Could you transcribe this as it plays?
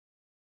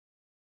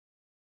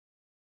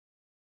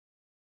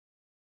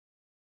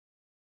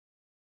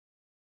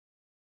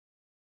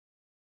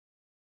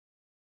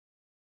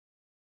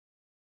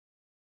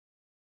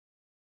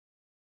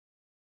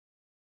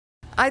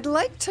I'd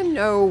like to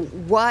know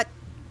what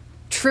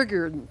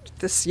triggered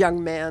this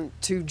young man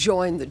to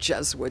join the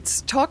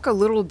Jesuits. Talk a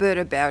little bit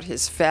about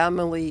his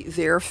family,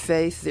 their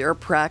faith, their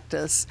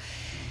practice.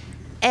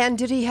 And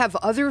did he have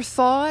other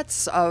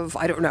thoughts of,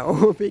 I don't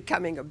know,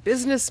 becoming a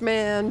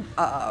businessman,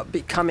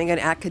 becoming an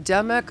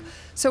academic?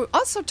 So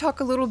also talk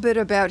a little bit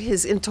about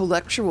his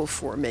intellectual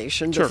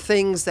formation, Sure. the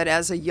things that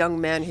as a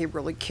young man he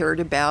really cared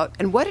about.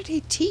 And what did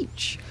he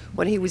teach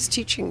when he was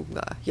teaching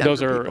younger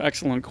Those are people?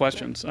 excellent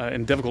questions,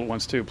 and difficult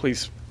ones too.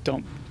 Please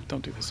don't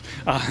do this.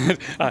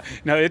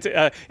 No,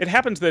 it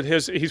happens that he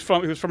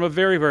was from a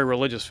very, very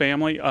religious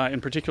family.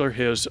 In particular,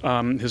 his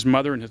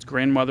mother and his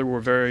grandmother were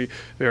very,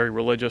 very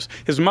religious.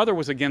 His mother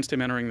was against him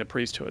entering the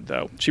priesthood,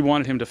 though. She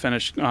wanted him to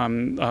finish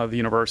the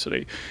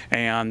university,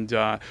 and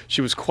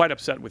she was quite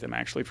upset with him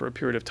actually for a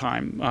period of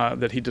time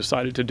that he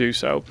decided to do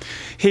so.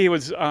 He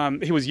was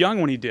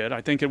young when he did.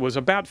 I think it was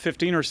about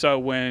 15 or so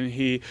when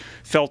he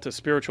felt a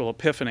spiritual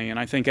epiphany, and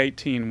I think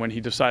 18 when he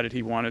decided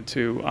he wanted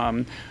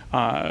to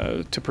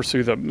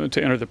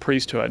enter the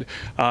priesthood.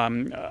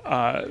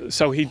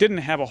 So he didn't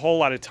have a whole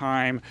lot of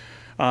time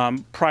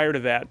prior to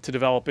that to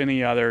develop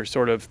any other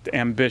sort of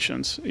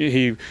ambitions.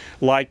 He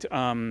liked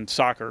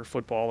soccer,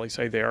 football, they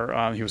say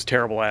there. He was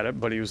terrible at it,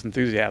 but he was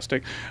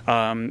enthusiastic.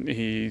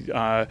 He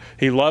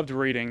loved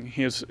reading.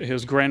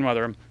 His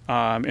grandmother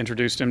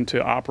introduced him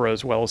to opera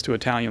as well as to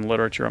Italian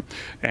literature,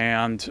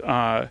 and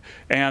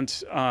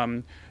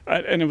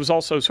it was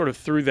also sort of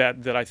through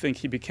that I think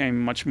he became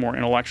much more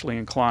intellectually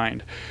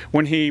inclined.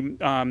 When he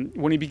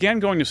began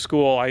going to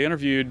school, I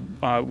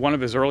interviewed one of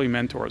his early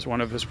mentors,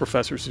 one of his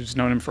professors who's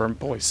known him for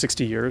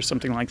 60 years,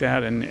 something like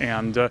that,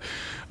 and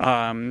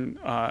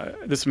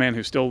this man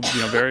who's still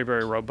very,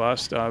 very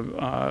robust.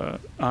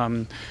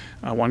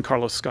 Juan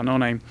Carlos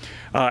Scanone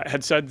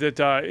had said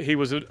that he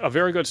was a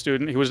very good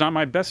student. He was not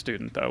my best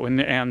student, though,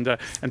 and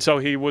so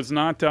he was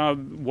not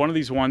one of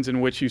these ones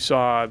in which you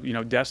saw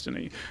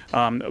destiny.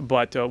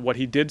 But what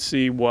he did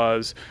see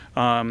was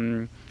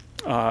a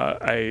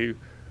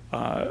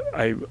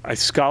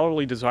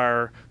scholarly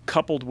desire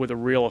coupled with a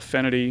real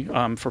affinity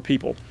for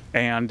people,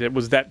 and it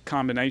was that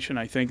combination,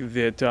 I think,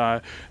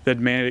 that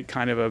made it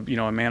kind of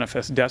a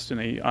manifest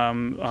destiny,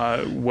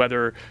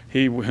 whether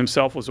he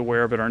himself was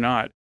aware of it or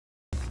not.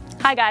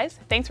 Hi guys,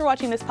 thanks for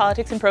watching this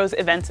Politics and Prose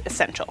Events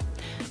Essential.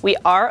 We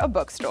are a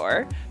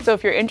bookstore, so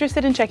if you're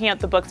interested in checking out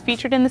the books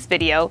featured in this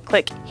video,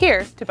 click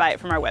here to buy it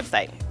from our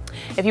website.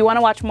 If you want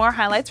to watch more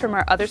highlights from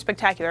our other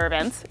spectacular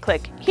events,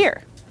 click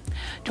here.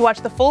 To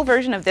watch the full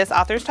version of this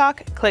author's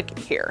talk, click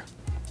here.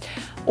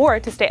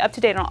 Or to stay up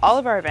to date on all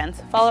of our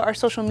events, follow our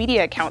social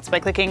media accounts by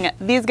clicking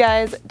these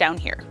guys down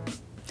here.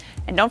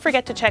 And don't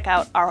forget to check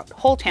out our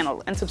whole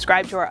channel and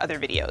subscribe to our other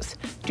videos.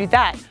 Do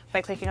that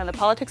by clicking on the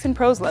Politics and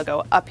Prose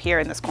logo up here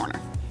in this corner.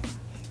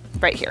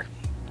 Right here.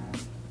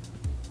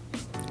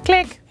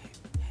 Click.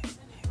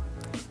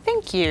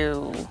 Thank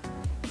you.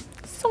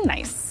 So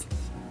nice.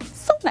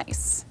 So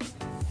nice.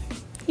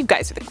 You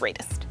guys are the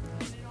greatest.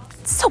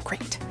 So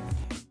great.